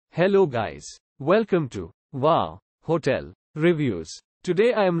Hello guys. Welcome to Wow Hotel Reviews.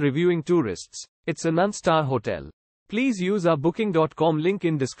 Today I am reviewing Tourists. It's a non-star hotel. Please use our booking.com link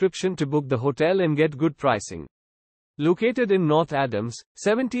in description to book the hotel and get good pricing. Located in North Adams,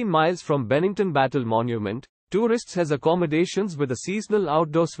 17 miles from Bennington Battle Monument, Tourists has accommodations with a seasonal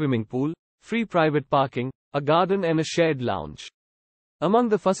outdoor swimming pool, free private parking, a garden and a shared lounge. Among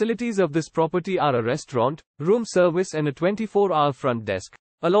the facilities of this property are a restaurant, room service and a 24-hour front desk,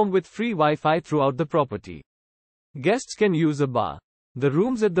 along with free Wi-Fi throughout the property. Guests can use a bar. The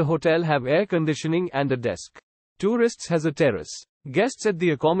rooms at the hotel have air conditioning and a desk. Tourists has a terrace. Guests at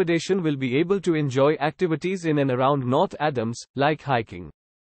the accommodation will be able to enjoy activities in and around North Adams, like hiking.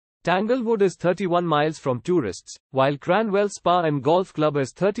 Tanglewood is 31 miles from Tourists, while Cranwell Spa and Golf Club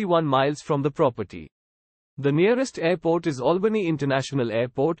is 31 miles from the property. The nearest airport is Albany International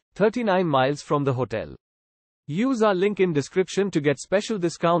Airport, 39 miles from the hotel. Use our link in description to get special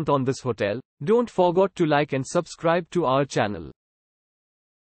discount on this hotel. Don't forget to like and subscribe to our channel.